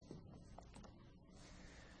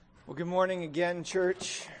Well, good morning again,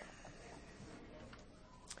 church.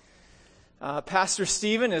 Pastor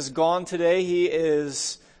Stephen is gone today. He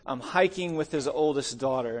is hiking with his oldest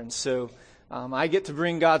daughter, and so I get to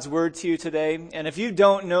bring God's Word to you today. And if you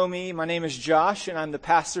don't know me, my name is Josh, and I'm the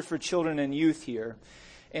pastor for children and youth here.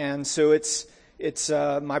 And so it's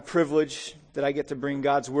my privilege that I get to bring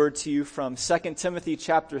God's Word to you from 2 Timothy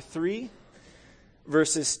chapter 3,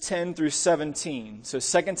 verses 10 through 17. So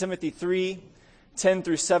 2 Timothy 3, 10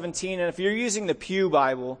 through 17. And if you're using the Pew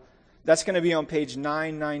Bible, that's going to be on page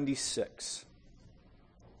 996.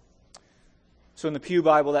 So in the Pew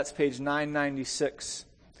Bible, that's page 996,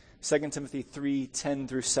 2 Timothy 3, 10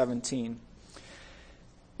 through 17.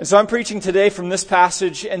 And so I'm preaching today from this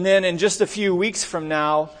passage, and then in just a few weeks from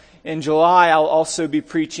now, in July, I'll also be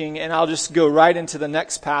preaching, and I'll just go right into the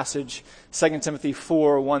next passage, 2 Timothy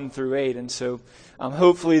 4, 1 through 8. And so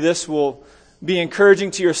hopefully this will be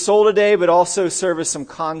encouraging to your soul today, but also serve as some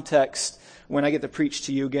context when I get to preach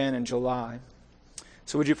to you again in July.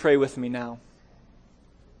 So would you pray with me now?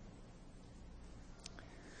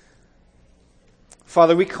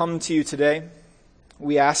 Father, we come to you today.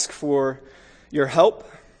 We ask for your help.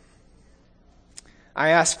 I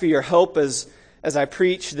ask for your help as I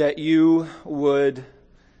preach, that you'd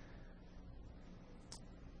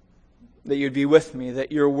be with me,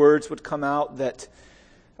 that your words would come out, that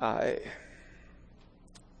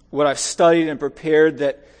what I've studied and prepared,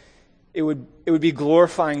 that it would be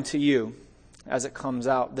glorifying to you as it comes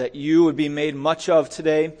out, that you would be made much of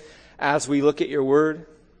today as we look at your word,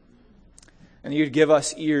 and you'd give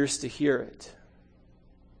us ears to hear it.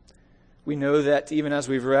 We know that even as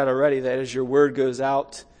we've read already, that as your word goes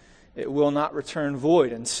out, it will not return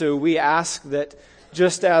void. And so we ask that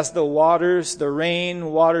just as the rain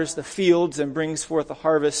waters the fields and brings forth a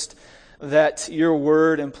harvest, that your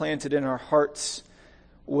word implanted in our hearts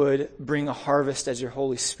would bring a harvest as your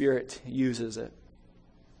Holy Spirit uses it.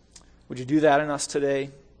 Would you do that in us today?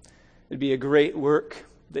 It'd be a great work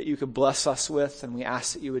that you could bless us with, and we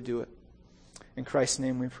ask that you would do it. In Christ's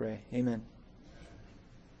name we pray. Amen.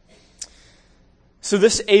 So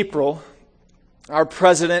this April, our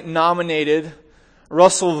president nominated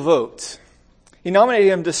Russell Vogt. He nominated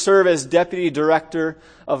him to serve as Deputy Director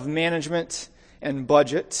of Management and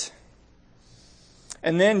Budget.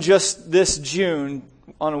 And then just this June,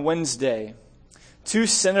 on a Wednesday, 2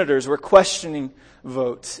 senators were questioning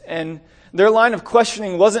Vogt. And their line of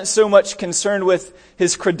questioning wasn't so much concerned with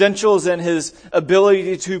his credentials and his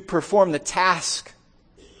ability to perform the task,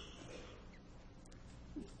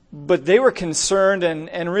 but they were concerned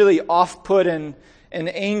and really off-put and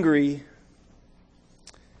angry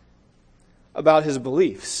about his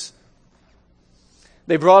beliefs.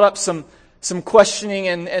 They brought up some questioning,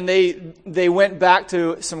 and they went back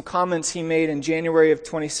to some comments he made in January of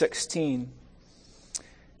 2016.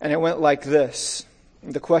 And it went like this.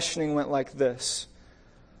 The questioning went like this.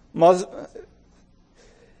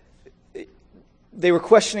 They were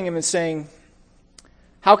questioning him and saying,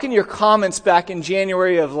 how can your comments back in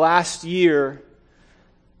January of last year,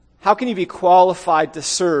 how can you be qualified to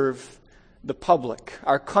serve the public,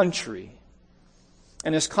 our country?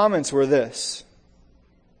 And his comments were this: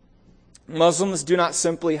 Muslims do not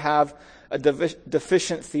simply have a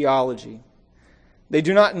deficient theology. They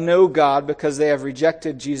do not know God because they have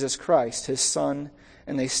rejected Jesus Christ, His Son,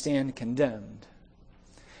 and they stand condemned.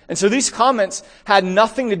 And so these comments had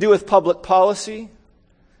nothing to do with public policy.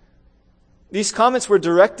 These comments were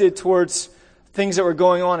directed towards things that were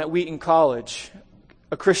going on at Wheaton College,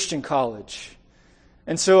 a Christian college.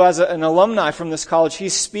 And so as an alumni from this college,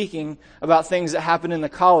 he's speaking about things that happened in the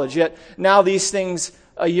college. Yet now these things,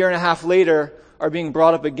 a year and a half later, are being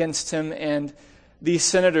brought up against him, and these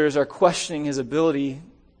senators are questioning his ability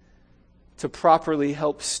to properly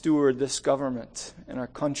help steward this government and our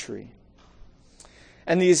country.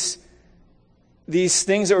 And these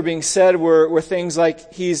things that were being said were things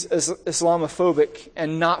like he's Islamophobic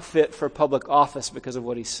and not fit for public office because of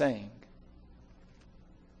what he's saying.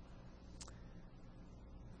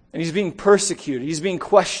 And he's being persecuted. He's being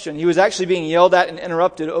questioned. He was actually being yelled at and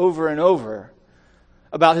interrupted over and over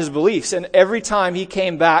about his beliefs. And every time he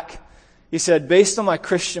came back, he said, based on my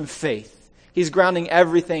Christian faith. He's grounding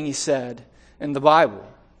everything he said in the Bible.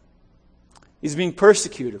 He's being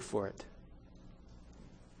persecuted for it.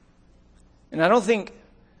 And I don't think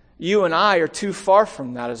you and I are too far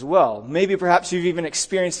from that as well. Maybe perhaps you've even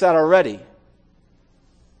experienced that already.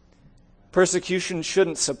 Persecution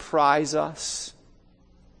shouldn't surprise us.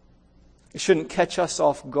 It shouldn't catch us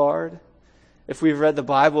off guard. If we've read the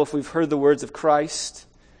Bible, if we've heard the words of Christ,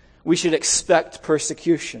 we should expect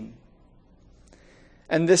persecution.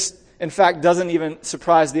 And this, in fact, doesn't even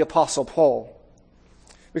surprise the Apostle Paul.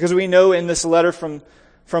 Because we know in this letter from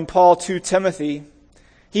Paul to Timothy,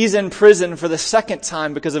 he's in prison for the second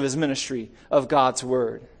time because of his ministry of God's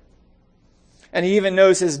Word. And he even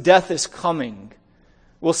knows his death is coming.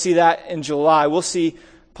 We'll see that in July. We'll see,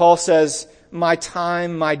 Paul says, my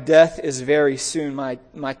death is very soon.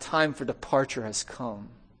 My time for departure has come.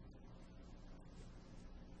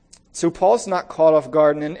 So Paul's not caught off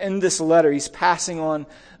guard. And in this letter, he's passing on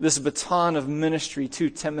this baton of ministry to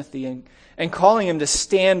Timothy and calling him to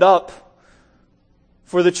stand up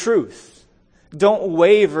for the truth. Don't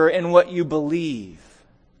waver in what you believe.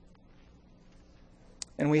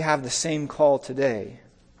 And we have the same call today.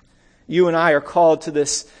 You and I are called to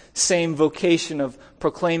this same vocation of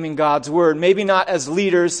proclaiming God's Word. Maybe not as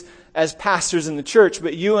leaders, as pastors in the church,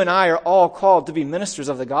 but you and I are all called to be ministers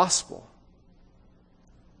of the gospel.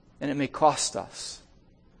 And it may cost us.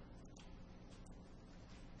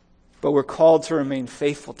 But we're called to remain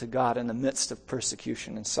faithful to God in the midst of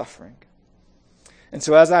persecution and suffering. And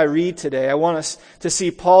so as I read today, I want us to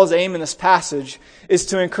see Paul's aim in this passage is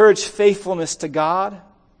to encourage faithfulness to God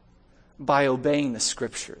by obeying the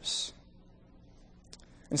Scriptures.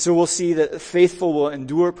 And so we'll see that the faithful will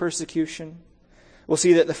endure persecution. We'll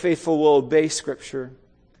see that the faithful will obey Scripture.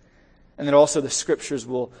 And that also the Scriptures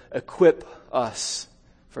will equip us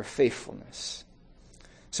for faithfulness.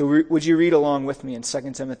 So would you read along with me in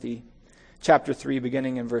 2 Timothy chapter 3,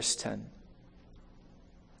 beginning in verse 10.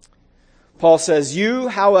 Paul says, "You,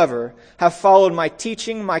 however, have followed my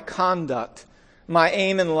teaching, my conduct, my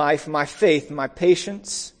aim in life, my faith, my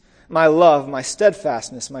patience, my love, my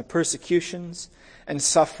steadfastness, my persecutions and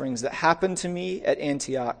sufferings that happened to me at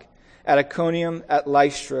Antioch, at Iconium, at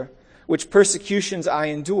Lystra, which persecutions I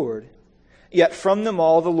endured. Yet from them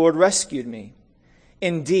all the Lord rescued me.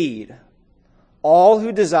 Indeed, all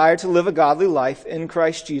who desire to live a godly life in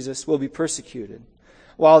Christ Jesus will be persecuted,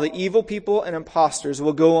 while the evil people and impostors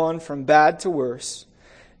will go on from bad to worse,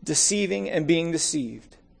 deceiving and being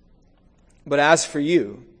deceived. But as for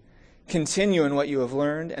you, continue in what you have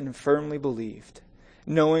learned and firmly believed,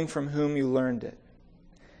 knowing from whom you learned it,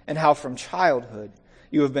 and how from childhood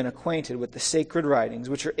you have been acquainted with the sacred writings,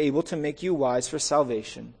 which are able to make you wise for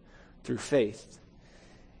salvation through faith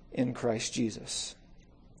in Christ Jesus.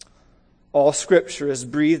 All Scripture is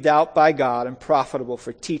breathed out by God and profitable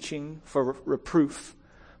for teaching, for reproof,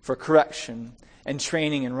 for correction, and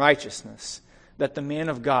training in righteousness, that the man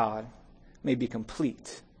of God may be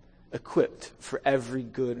complete, equipped for every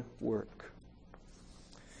good work."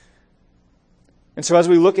 And so as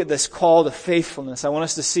we look at this call to faithfulness, I want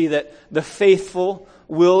us to see that the faithful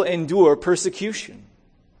will endure persecution.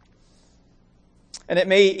 And it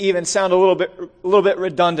may even sound a little bit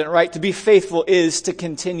redundant, right? To be faithful is to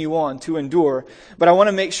continue on, to endure. But I want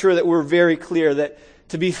to make sure that we're very clear that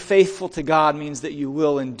to be faithful to God means that you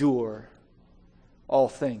will endure all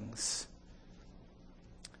things.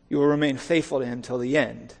 You will remain faithful to Him till the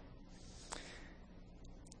end.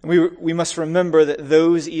 And we must remember that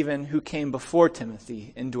those even who came before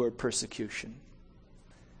Timothy endured persecution.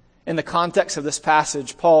 In the context of this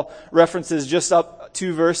passage, Paul references just up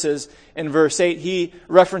 2 verses. In verse 8, he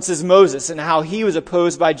references Moses and how he was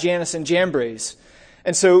opposed by Jannes and Jambres.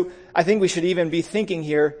 And so I think we should even be thinking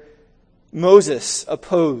here, Moses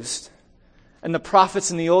opposed, and the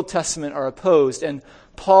prophets in the Old Testament are opposed, and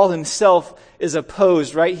Paul himself is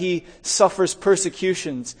opposed, right? He suffers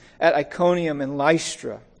persecutions at Iconium and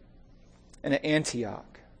Lystra and at Antioch.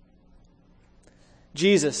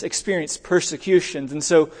 Jesus experienced persecutions, and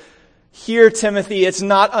so here, Timothy, it's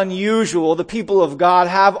not unusual. The people of God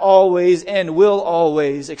have always and will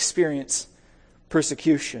always experience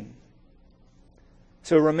persecution.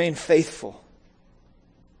 So remain faithful.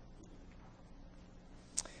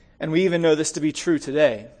 And we even know this to be true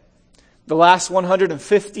today. The last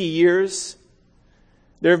 150 years,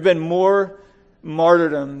 there have been more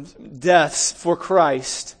martyrdoms, deaths for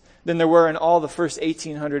Christ than there were in all the first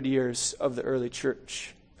 1800 years of the early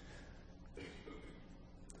church.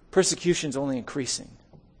 Persecution is only increasing.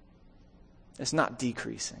 It's not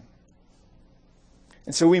decreasing.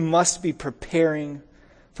 And so we must be preparing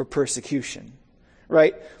for persecution.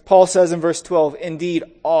 Right? Paul says in verse 12, "Indeed,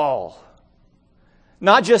 all."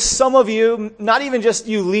 Not just some of you, not even just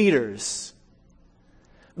you leaders,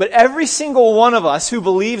 but every single one of us who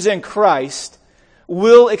believes in Christ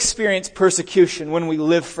will experience persecution when we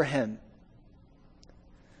live for Him.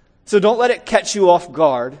 So don't let it catch you off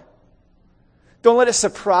guard. Don't let it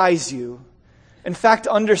surprise you. In fact,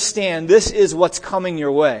 understand this is what's coming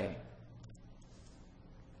your way.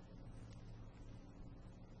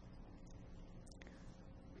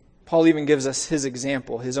 Paul even gives us his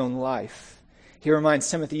example, his own life. He reminds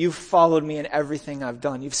Timothy, "You've followed me in everything I've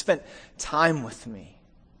done. You've spent time with me.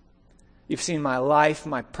 You've seen my life,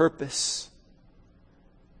 my purpose.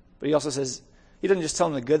 But he also says, he doesn't just tell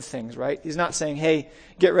them the good things, right? He's not saying, hey,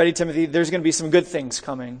 get ready, Timothy, there's going to be some good things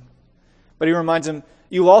coming. But he reminds them,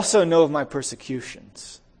 you also know of my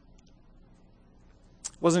persecutions.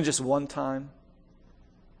 It wasn't just one time.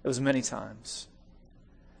 It was many times.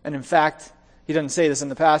 And in fact, he doesn't say this in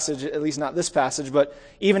the passage, at least not this passage, but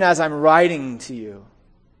even as I'm writing to you,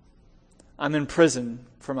 I'm in prison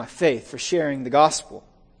for my faith, for sharing the gospel.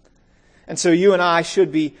 And so you and I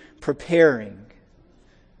should be preparing.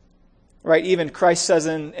 Right? Even Christ says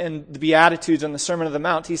in the Beatitudes on the Sermon on the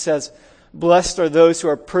Mount, he says, blessed are those who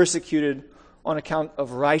are persecuted on account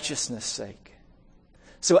of righteousness' sake.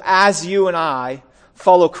 So as you and I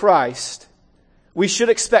follow Christ, we should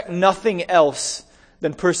expect nothing else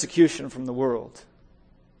than persecution from the world.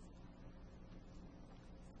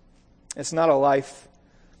 It's not a life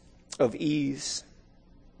of ease.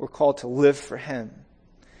 We're called to live for Him.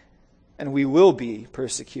 And we will be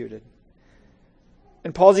persecuted.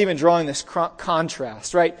 And Paul's even drawing this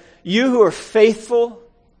contrast, right? You who are faithful,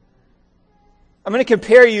 I'm going to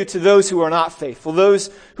compare you to those who are not faithful,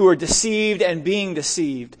 those who are deceived and being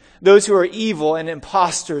deceived, those who are evil and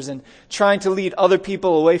imposters and trying to lead other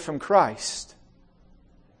people away from Christ.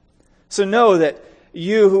 So know that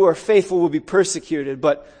you who are faithful will be persecuted,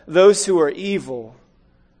 but those who are evil,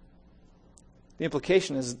 the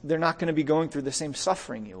implication is they're not going to be going through the same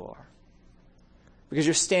suffering you are. Because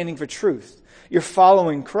you're standing for truth. You're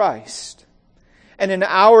following Christ. And in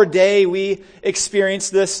our day, we experience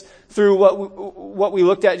this through what we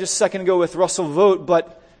looked at just a second ago with Russell Vogt,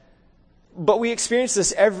 but we experience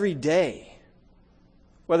this every day.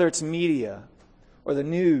 Whether it's media or the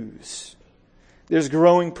news. There's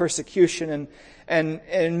growing persecution,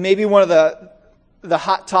 and maybe one of the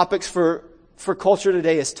hot topics for culture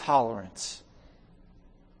today is tolerance.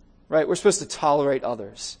 Right? We're supposed to tolerate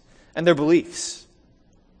others and their beliefs.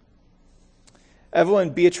 Evelyn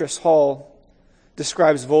Beatrice Hall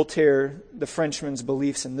describes Voltaire, the Frenchman's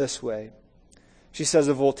beliefs in this way. She says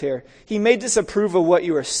of Voltaire, he may disapprove of what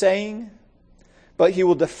you are saying, but he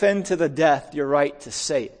will defend to the death your right to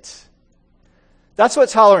say it. That's what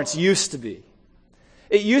tolerance used to be.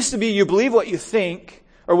 It used to be you believe what you think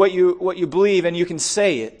or what you believe and you can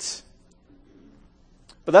say it.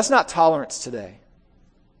 But that's not tolerance today.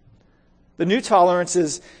 The new tolerance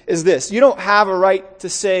is this. You don't have a right to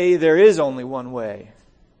say there is only one way.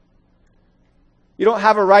 You don't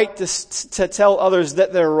have a right to tell others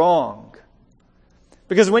that they're wrong.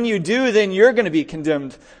 Because when you do, then you're going to be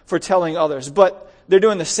condemned for telling others. But they're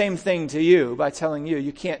doing the same thing to you by telling you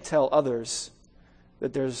you can't tell others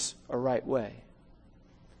that there's a right way.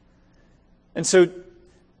 And so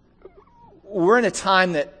we're in a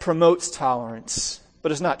time that promotes tolerance,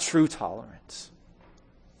 but it's not true tolerance.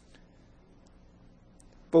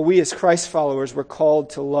 But we as Christ followers, we're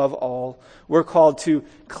called to love all. We're called to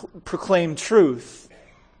proclaim truth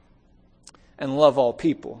and love all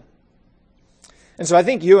people. And so I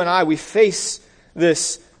think you and I, we face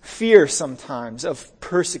this fear sometimes of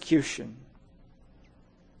persecution.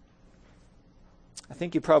 I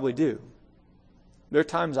think you probably do. There are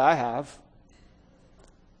times I have.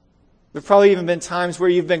 There have probably even been times where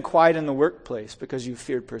you've been quiet in the workplace because you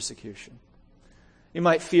feared persecution. You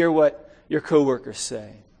might fear what your coworkers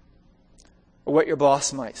say, or what your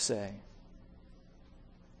boss might say.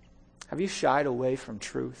 Have you shied away from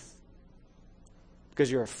truth because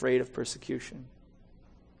you're afraid of persecution?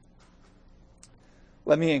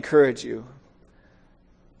 Let me encourage you.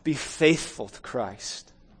 Be faithful to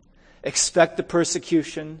Christ. Expect the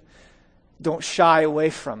persecution. Don't shy away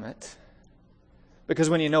from it. Because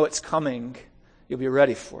when you know it's coming, you'll be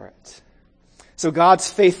ready for it. So God's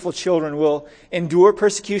faithful children will endure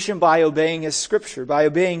persecution by obeying His Scripture, by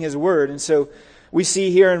obeying His Word. And so we see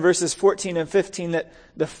here in verses 14 and 15 that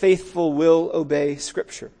the faithful will obey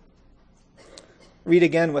Scripture. Read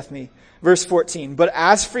again with me. Verse 14, but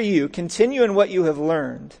as for you, continue in what you have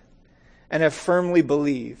learned and have firmly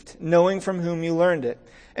believed, knowing from whom you learned it,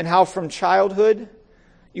 and how from childhood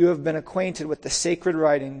you have been acquainted with the sacred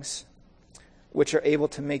writings, which are able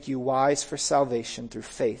to make you wise for salvation through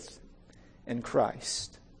faith in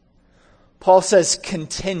Christ. Paul says,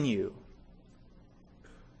 continue.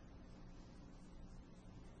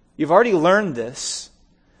 You've already learned this.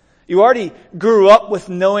 You already grew up with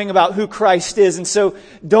knowing about who Christ is. And so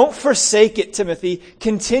don't forsake it, Timothy.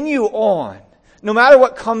 Continue on. No matter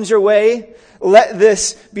what comes your way, let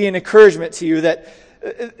this be an encouragement to you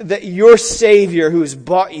that your Savior who has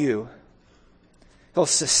bought you, He'll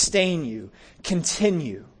sustain you.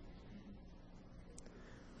 Continue.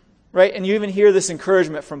 Right? And you even hear this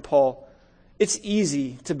encouragement from Paul. It's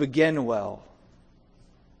easy to begin well.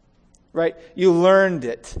 right? You learned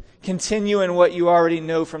it. Continue in what you already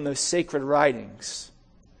know from those sacred writings.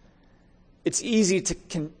 It's easy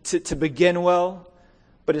to begin well,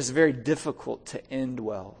 but it's very difficult to end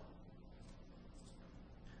well.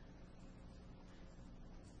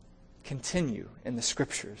 Continue in the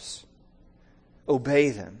Scriptures. Obey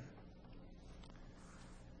them.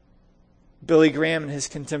 Billy Graham and his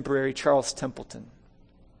contemporary Charles Templeton,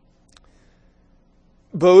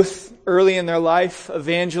 both early in their life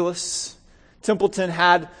evangelists. Templeton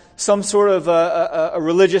had some sort of a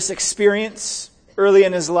religious experience early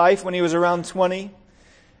in his life when he was around 20,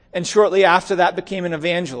 and shortly after that became an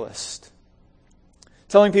evangelist,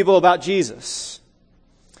 telling people about Jesus.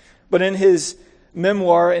 But in his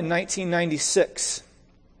memoir in 1996,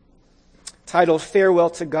 titled Farewell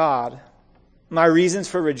to God, My Reasons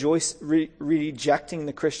for Rejecting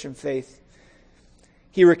the Christian Faith,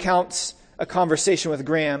 he recounts a conversation with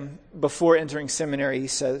Graham before entering seminary. He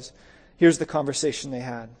says, here's the conversation they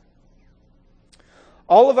had.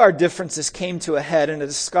 All of our differences came to a head in a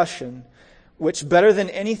discussion which, better than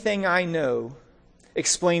anything I know,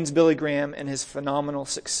 explains Billy Graham and his phenomenal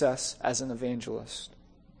success as an evangelist.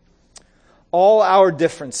 All our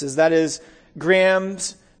differences, that is,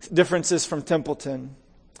 Graham's differences from Templeton,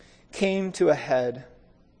 came to a head.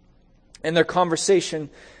 And their conversation,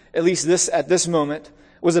 at least at this moment,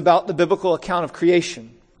 was about the biblical account of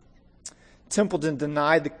creation. Templeton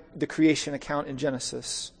denied the creation account in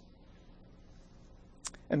Genesis.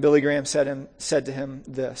 And Billy Graham said to him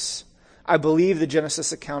this, I believe the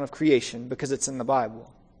Genesis account of creation because it's in the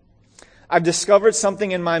Bible. I've discovered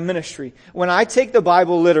something in my ministry. When I take the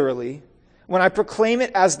Bible literally, when I proclaim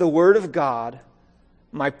it as the Word of God,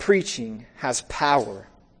 my preaching has power.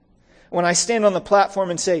 When I stand on the platform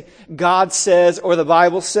and say, God says, or the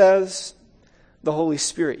Bible says, the Holy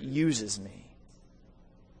Spirit uses me.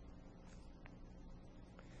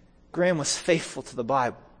 Graham was faithful to the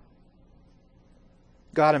Bible.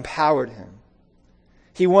 God empowered him.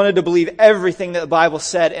 He wanted to believe everything that the Bible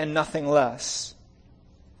said and nothing less.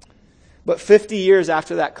 But 50 years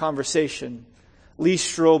after that conversation, Lee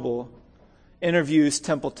Strobel interviews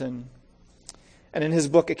Templeton. And in his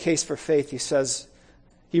book, A Case for Faith,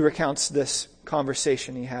 he recounts this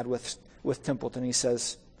conversation he had with Templeton. He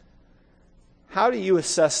says, how do you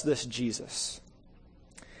assess this Jesus?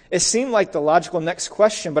 It seemed like the logical next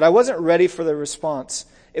question, but I wasn't ready for the response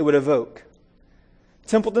it would evoke.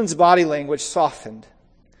 Templeton's body language softened.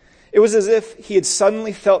 It was as if he had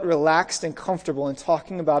suddenly felt relaxed and comfortable in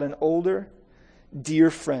talking about an older, dear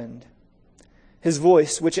friend. His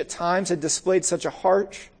voice, which at times had displayed such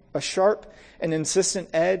a sharp and insistent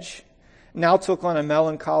edge, now took on a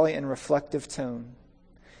melancholy and reflective tone.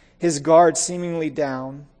 His guard seemingly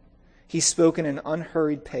down, he spoke in an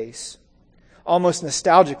unhurried pace, almost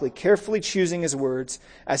nostalgically, carefully choosing his words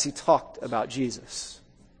as he talked about Jesus.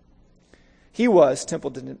 He was,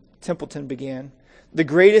 Templeton began, the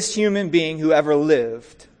greatest human being who ever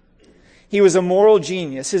lived. He was a moral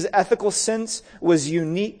genius. His ethical sense was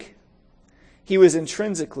unique. He was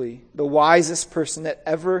intrinsically the wisest person that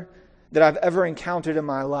I've ever encountered in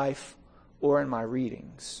my life or in my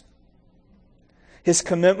readings. His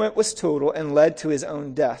commitment was total and led to his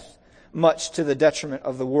own death, much to the detriment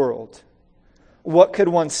of the world. What could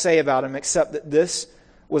one say about him except that this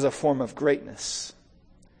was a form of greatness?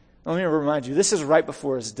 Let me remind you, this is right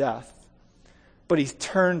before his death. But he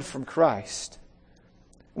turned from Christ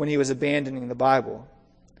when he was abandoning the Bible.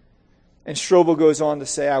 And Strobel goes on to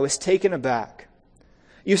say, I was taken aback.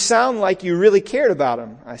 You sound like you really cared about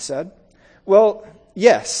him, I said. Well,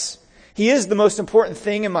 yes, he is the most important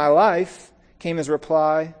thing in my life, came his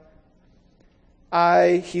reply.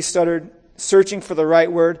 He stuttered, searching for the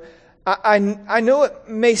right word. I know it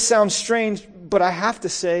may sound strange, but I have to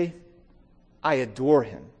say, I adore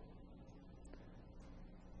him.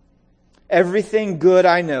 Everything good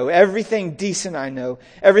I know, everything decent I know,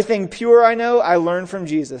 everything pure I know, I learned from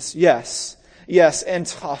Jesus. Yes, and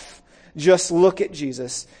tough. Just look at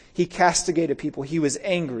Jesus. He castigated people. He was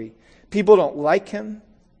angry. People don't like him,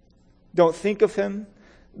 don't think of him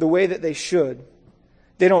the way that they should.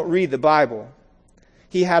 They don't read the Bible.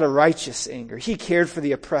 He had a righteous anger. He cared for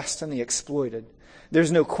the oppressed and the exploited.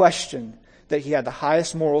 There's no question that he had the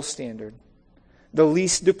highest moral standard, the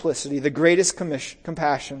least duplicity, the greatest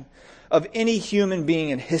compassion of any human being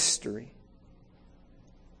in history.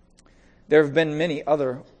 There have been many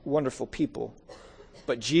other wonderful people,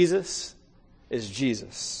 but Jesus is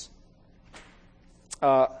Jesus.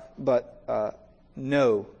 No,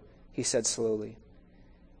 he said slowly.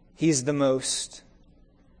 He's the most.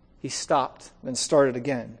 He stopped, then started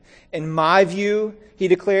again. In my view, he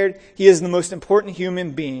declared, he is the most important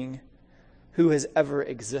human being, who has ever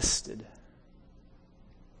existed.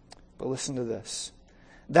 But listen to this.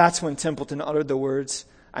 That's when Templeton uttered the words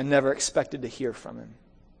I never expected to hear from him.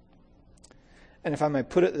 And if I may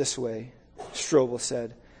put it this way, Strobel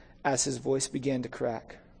said, as his voice began to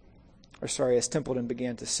crack, as Templeton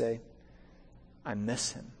began to say, I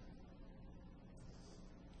miss him.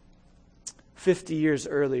 50 years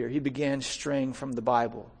earlier, he began straying from the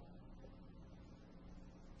Bible.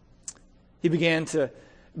 He began to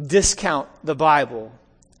discount the Bible.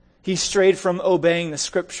 He strayed from obeying the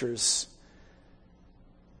Scriptures.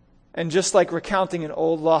 And just like recounting an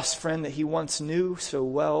old lost friend that he once knew so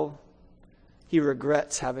well, he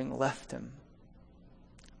regrets having left him,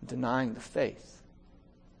 denying the faith.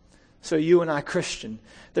 So you and I, Christian,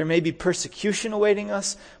 there may be persecution awaiting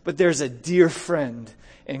us, but there's a dear friend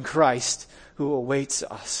in Christ who awaits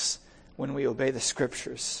us when we obey the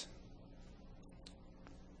Scriptures.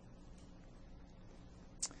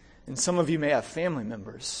 And some of you may have family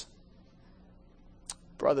members,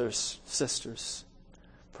 brothers, sisters,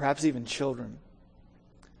 perhaps even children,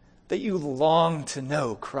 that you long to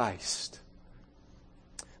know Christ,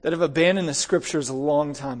 that have abandoned the Scriptures a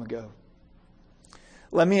long time ago.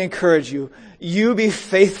 Let me encourage you, you be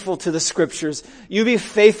faithful to the Scriptures. You be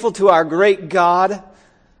faithful to our great God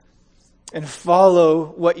and follow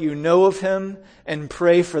what you know of Him and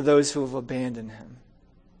pray for those who have abandoned Him.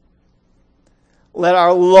 Let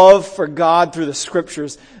our love for God through the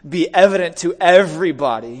Scriptures be evident to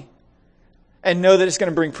everybody, and know that it's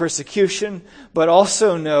going to bring persecution, but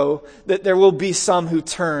also know that there will be some who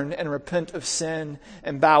turn and repent of sin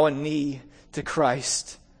and bow a knee to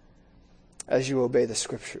Christ as you obey the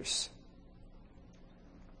Scriptures.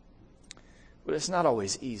 But it's not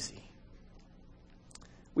always easy.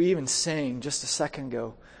 We even sang just a second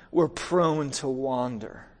ago, we're prone to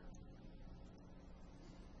wander.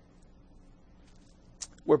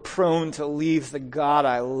 We're prone to leave the God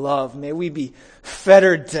I love. May we be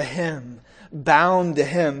fettered to Him, bound to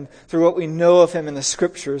Him through what we know of Him in the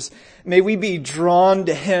Scriptures. May we be drawn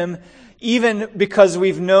to Him even because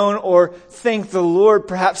we've known or thank the Lord.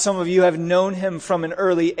 Perhaps some of you have known Him from an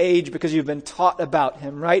early age because you've been taught about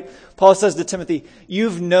Him, right? Paul says to Timothy,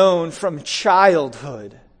 you've known from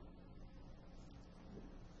childhood.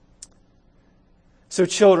 So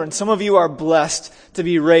children, some of you are blessed to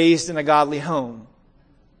be raised in a godly home.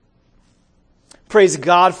 Praise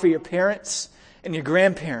God for your parents and your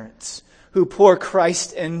grandparents who pour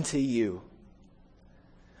Christ into you.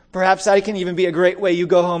 Perhaps that can even be a great way you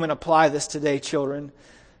go home and apply this today, children.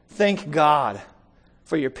 Thank God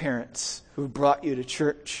for your parents who brought you to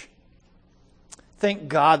church. Thank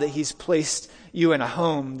God that He's placed you in a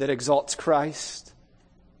home that exalts Christ.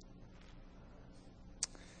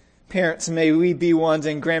 Parents, may we be ones,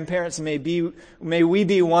 and grandparents, may we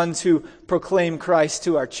be ones who proclaim Christ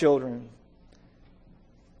to our children,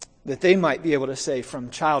 that they might be able to say,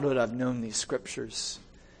 from childhood I've known these Scriptures.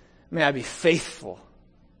 May I be faithful.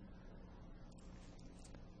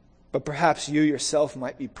 But perhaps you yourself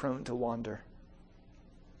might be prone to wander.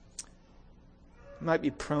 You might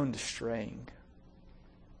be prone to straying.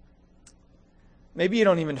 Maybe you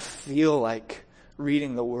don't even feel like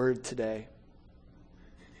reading the Word today.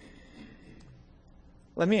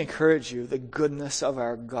 Let me encourage you, the goodness of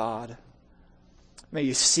our God. May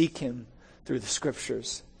you seek Him through the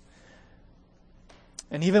Scriptures.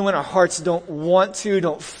 And even when our hearts don't want to,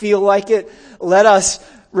 don't feel like it, let us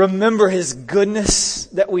remember His goodness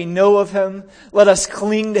that we know of Him. Let us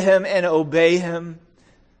cling to Him and obey Him,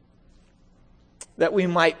 that we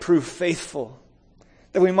might prove faithful,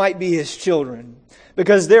 that we might be His children.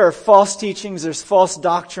 Because there are false teachings, there's false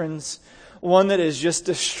doctrines. One that is just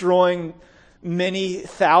destroying many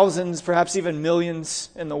thousands, perhaps even millions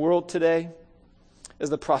in the world today, is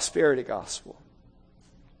the prosperity gospel.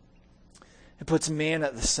 It puts man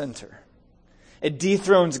at the center. It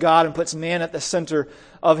dethrones God and puts man at the center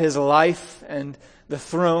of his life and the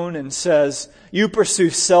throne and says, you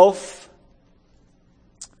pursue self.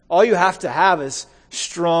 All you have to have is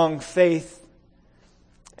strong faith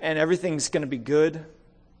and everything's going to be good.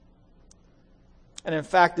 And in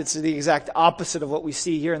fact, it's the exact opposite of what we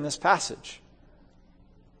see here in this passage.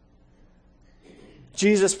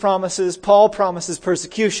 Jesus promises, Paul promises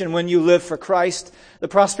persecution when you live for Christ. The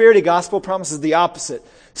prosperity gospel promises the opposite.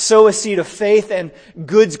 Sow a seed of faith and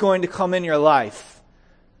good's going to come in your life.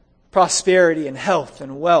 Prosperity and health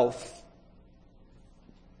and wealth.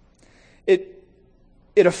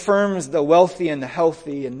 It affirms the wealthy and the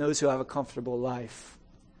healthy and those who have a comfortable life.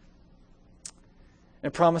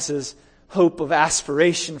 It promises hope of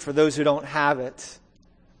aspiration for those who don't have it.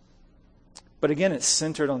 But again, it's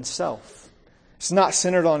centered on self. It's not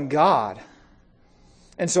centered on God.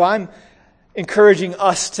 And so I'm encouraging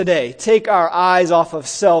us today. Take our eyes off of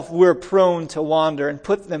self. We're prone to wander, and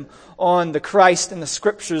put them on the Christ and the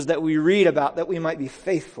Scriptures that we read about, that we might be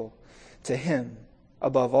faithful to Him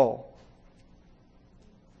above all.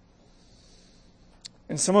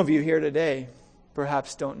 And some of you here today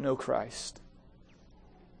perhaps don't know Christ.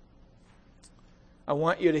 I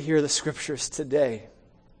want you to hear the Scriptures today.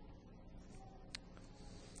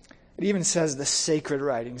 It even says the sacred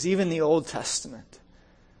writings, even the Old Testament.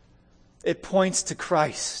 It points to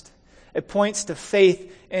Christ. It points to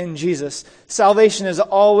faith in Jesus. Salvation has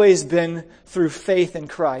always been through faith in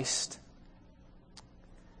Christ.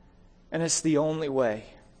 And it's the only way.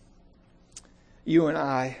 You and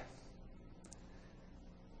I,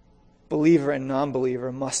 believer and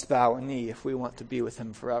non-believer, must bow a knee if we want to be with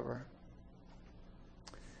Him forever.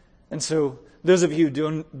 And so, those of you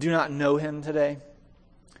who do not know Him today,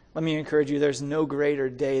 let me encourage you, there's no greater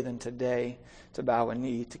day than today to bow a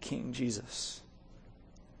knee to King Jesus.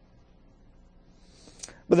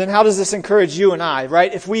 But then how does this encourage you and I,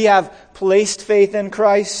 right? If we have placed faith in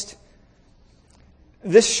Christ,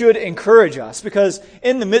 this should encourage us, because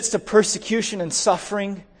in the midst of persecution and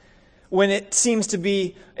suffering, when it seems to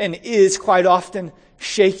be and is quite often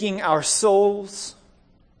shaking our souls,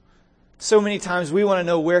 so many times we want to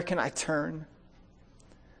know, where can I turn?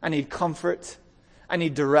 I need comfort. I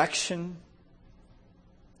need direction.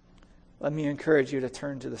 Let me encourage you to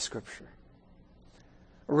turn to the Scripture.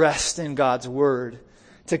 Rest in God's Word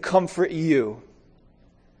to comfort you,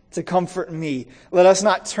 to comfort me. Let us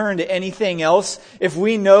not turn to anything else. If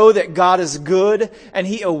we know that God is good and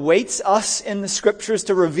He awaits us in the Scriptures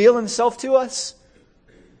to reveal Himself to us,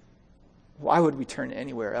 why would we turn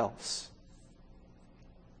anywhere else?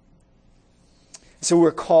 So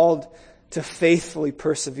we're called to faithfully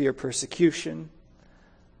persevere persecution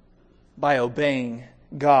by obeying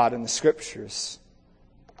God in the Scriptures.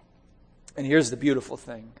 And here's the beautiful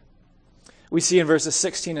thing. We see in verses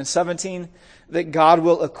 16 and 17 that God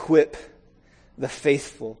will equip the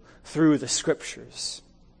faithful through the Scriptures.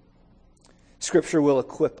 Scripture will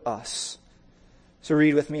equip us. So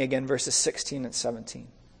read with me again verses 16 and 17.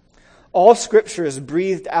 All Scripture is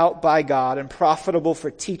breathed out by God and profitable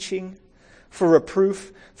for teaching, for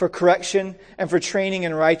reproof, for correction, and for training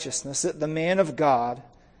in righteousness, that the man of God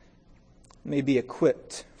may be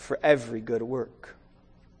equipped for every good work.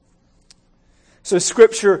 So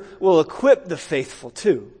Scripture will equip the faithful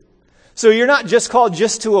too. So you're not just called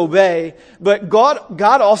just to obey, but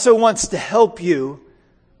God also wants to help you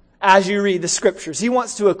as you read the Scriptures. He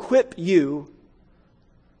wants to equip you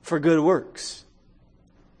for good works.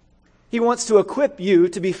 He wants to equip you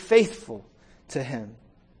to be faithful to Him.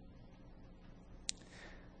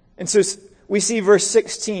 And so we see verse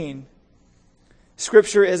 16.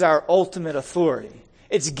 Scripture is our ultimate authority.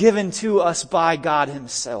 It's given to us by God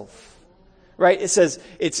Himself. Right? It says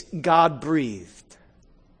it's God-breathed.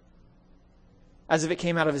 As if it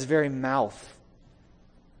came out of His very mouth.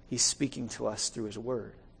 He's speaking to us through His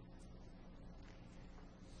Word.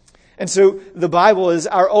 And so the Bible is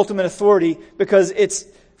our ultimate authority because it's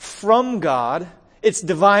from God, it's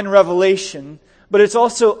divine revelation, but it's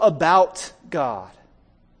also about God.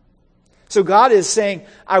 So God is saying,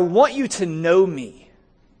 I want you to know me.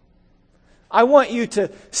 I want you to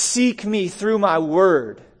seek me through my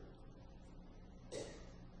Word.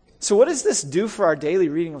 So what does this do for our daily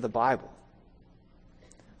reading of the Bible?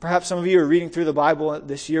 Perhaps some of you are reading through the Bible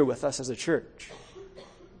this year with us as a church.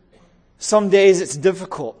 Some days it's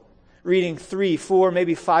difficult reading 3, 4,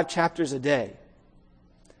 maybe 5 chapters a day.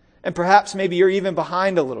 And perhaps maybe you're even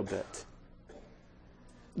behind a little bit.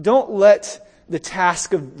 Don't let the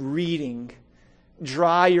task of reading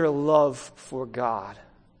dry your love for God.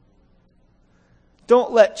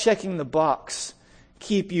 Don't let checking the box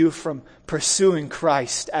keep you from pursuing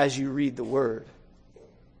Christ as you read the Word.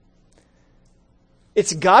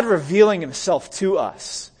 It's God revealing Himself to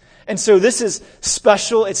us. And so this is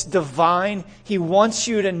special. It's divine. He wants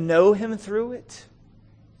you to know Him through it.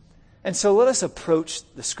 And so let us approach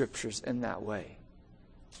the Scriptures in that way.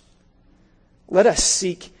 Let us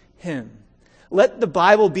seek Him. Let the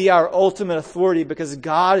Bible be our ultimate authority because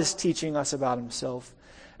God is teaching us about Himself.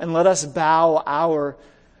 And let us bow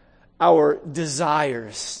our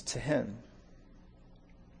desires to Him.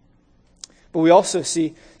 But we also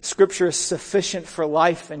see Scripture is sufficient for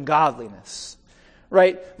life and godliness.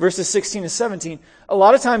 Right? Verses 16 and 17. A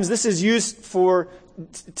lot of times this is used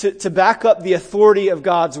to back up the authority of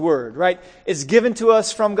God's Word. Right? It's given to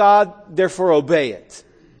us from God, therefore obey it.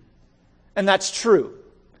 And that's true.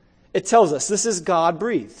 It tells us this is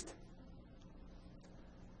God-breathed.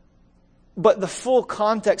 But the full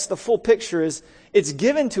context, the full picture is it's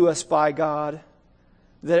given to us by God,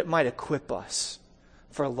 that it might equip us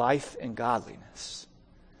for life and godliness.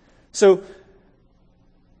 So,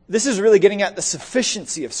 this is really getting at the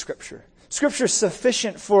sufficiency of Scripture. Scripture is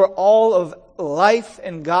sufficient for all of life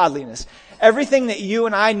and godliness. Everything that you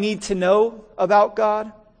and I need to know about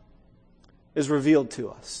God is revealed to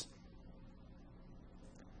us.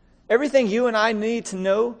 Everything you and I need to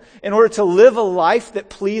know in order to live a life that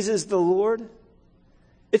pleases the Lord,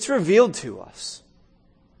 it's revealed to us.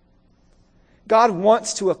 God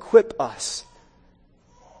wants to equip us.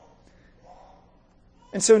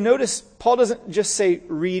 And so notice, Paul doesn't just say,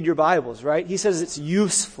 read your Bibles, right? He says it's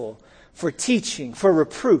useful for teaching, for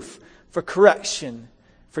reproof, for correction,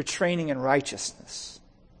 for training in righteousness.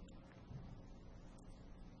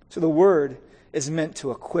 So the Word is meant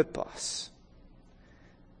to equip us.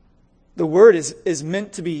 The Word is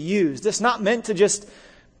meant to be used. It's not meant to just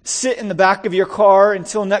sit in the back of your car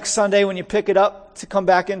until next Sunday when you pick it up to come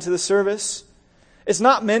back into the service. It's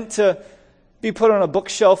not meant to be put on a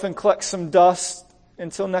bookshelf and collect some dust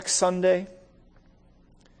until next Sunday.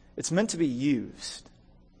 It's meant to be used.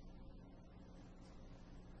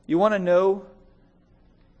 You want to know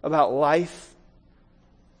about life?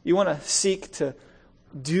 You want to seek to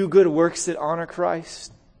do good works that honor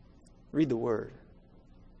Christ? Read the Word.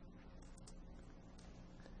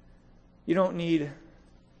 You don't need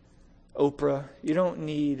Oprah. You don't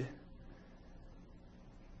need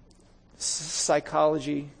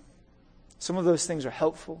psychology. Some of those things are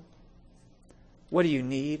helpful. What do you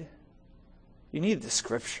need? You need the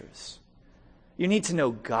Scriptures. You need to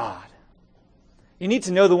know God. You need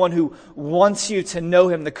to know the one who wants you to know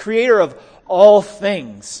Him, the Creator of all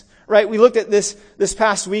things. Right? We looked at this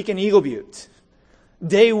past week in Eagle Butte.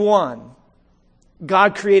 Day one,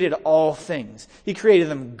 God created all things. He created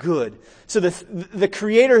them good. So the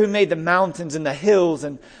Creator who made the mountains and the hills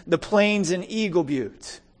and the plains in Eagle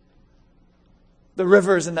Butte, the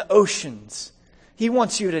rivers and the oceans, He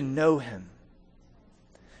wants you to know Him.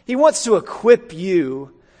 He wants to equip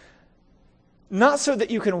you, not so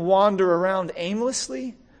that you can wander around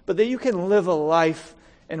aimlessly, but that you can live a life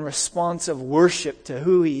in response of worship to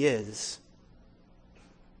who He is.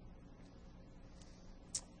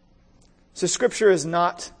 So Scripture is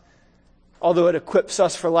not, although it equips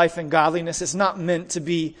us for life and godliness, it's not meant to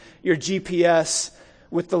be your GPS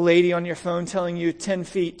with the lady on your phone telling you 10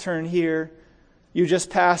 feet, turn here. You just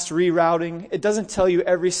passed rerouting. It doesn't tell you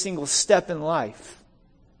every single step in life.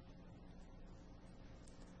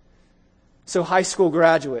 So high school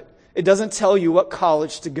graduate, it doesn't tell you what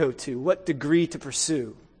college to go to, what degree to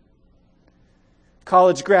pursue.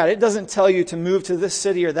 College grad, it doesn't tell you to move to this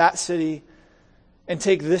city or that city and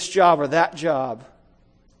take this job or that job.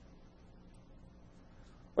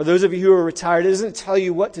 Or those of you who are retired, it doesn't tell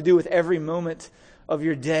you what to do with every moment of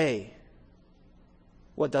your day.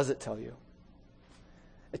 What does it tell you?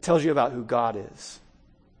 It tells you about who God is.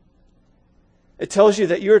 It tells you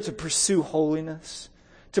that you're to pursue holiness,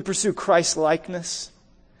 to pursue Christ-likeness.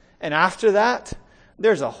 And after that,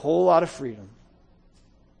 there's a whole lot of freedom.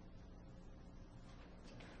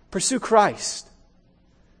 Pursue Christ.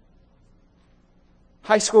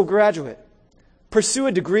 High school graduate, pursue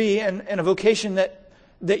a degree and a vocation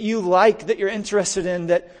that you like, that you're interested in,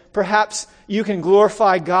 that perhaps you can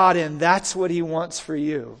glorify God in. That's what He wants for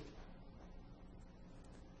you.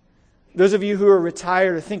 Those of you who are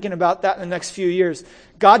retired or thinking about that in the next few years,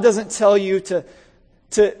 God doesn't tell you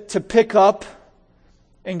to pick up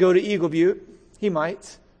and go to Eagle Butte. He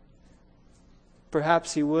might.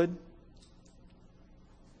 Perhaps He would.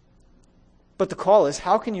 But the call is,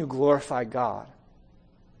 how can you glorify God?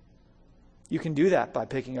 You can do that by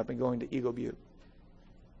picking up and going to Eagle Butte.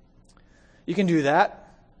 You can do that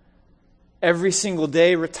every single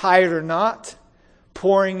day, retired or not,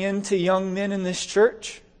 pouring into young men in this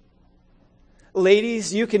church.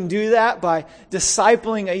 Ladies, you can do that by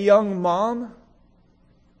discipling a young mom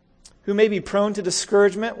who may be prone to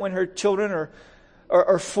discouragement when her children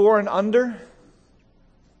are 4 and under.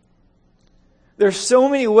 There's so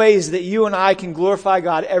many ways that you and I can glorify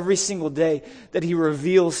God every single day that He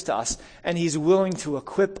reveals to us, and He's willing to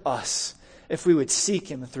equip us if we would seek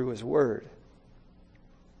Him through His Word.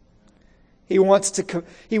 He wants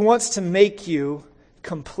to make you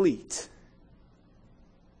complete.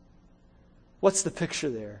 What's the picture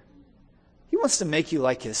there? He wants to make you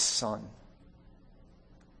like His Son.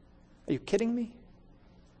 Are you kidding me?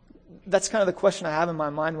 That's kind of the question I have in my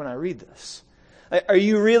mind when I read this. Are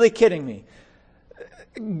you really kidding me?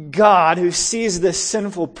 God, who sees this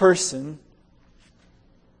sinful person,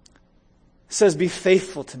 says, be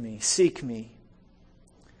faithful to me, seek me,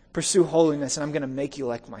 pursue holiness, and I'm going to make you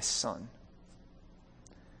like my Son.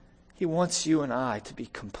 He wants you and I to be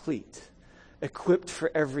complete, equipped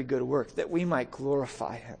for every good work, that we might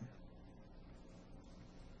glorify Him.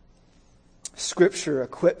 Scripture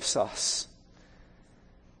equips us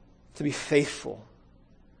to be faithful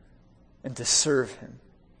and to serve Him.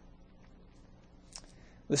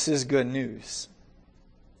 This is good news.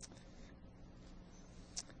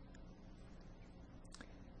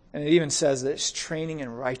 And it even says that it's training in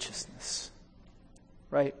righteousness.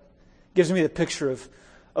 Right? Gives me the picture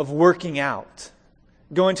of working out.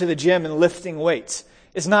 Going to the gym and lifting weights.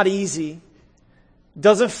 It's not easy.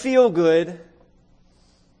 Doesn't feel good.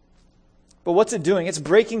 But what's it doing? It's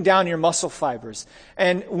breaking down your muscle fibers.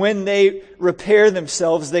 And when they repair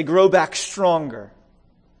themselves, they grow back stronger.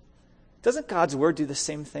 Doesn't God's Word do the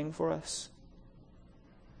same thing for us?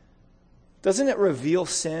 Doesn't it reveal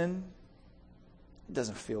sin? It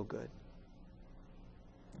doesn't feel good.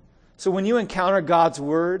 So when you encounter God's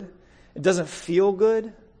Word, it doesn't feel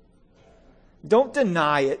good. Don't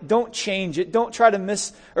deny it. Don't change it. Don't try to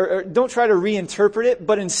don't try to reinterpret it,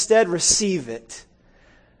 but instead receive it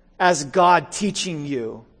as God teaching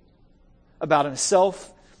you about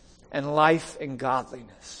Himself and life and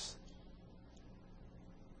godliness.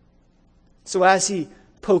 So as He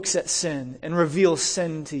pokes at sin and reveals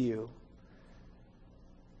sin to you,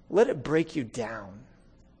 let it break you down,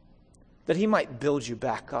 that He might build you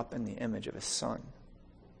back up in the image of His Son.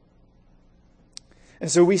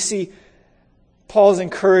 And so we see Paul's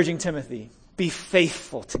encouraging Timothy, be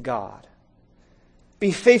faithful to God.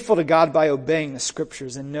 Be faithful to God by obeying the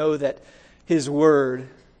Scriptures, and know that His Word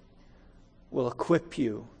will equip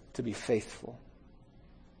you to be faithful.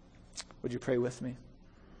 Would you pray with me?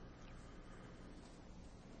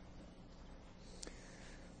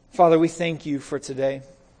 Father, we thank You for today.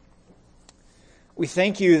 We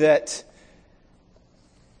thank You that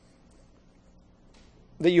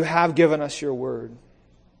You have given us Your Word.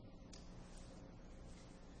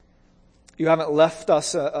 You haven't left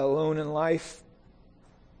us alone in life.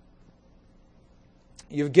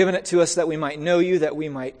 You've given it to us that we might know You, that we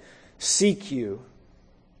might seek You.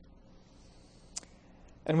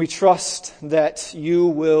 And we trust that You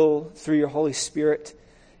will, through Your Holy Spirit,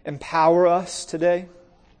 empower us today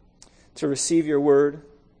to receive Your Word.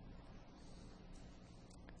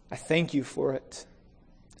 I thank You for it.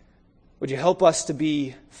 Would You help us to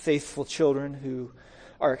be faithful children who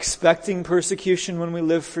are expecting persecution when we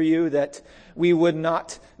live for You, that we would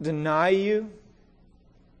not deny You,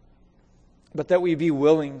 but that we be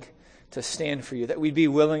willing to stand for You, that we'd be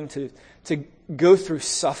willing to go through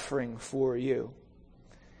suffering for You.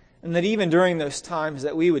 And that even during those times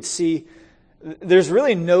that we would see there's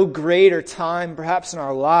really no greater time perhaps in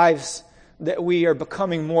our lives that we are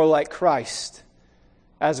becoming more like Christ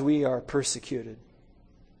as we are persecuted.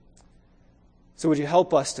 So would You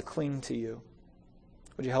help us to cling to You?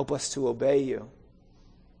 Would You help us to obey You?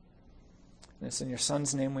 And it's in Your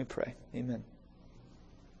Son's name we pray. Amen.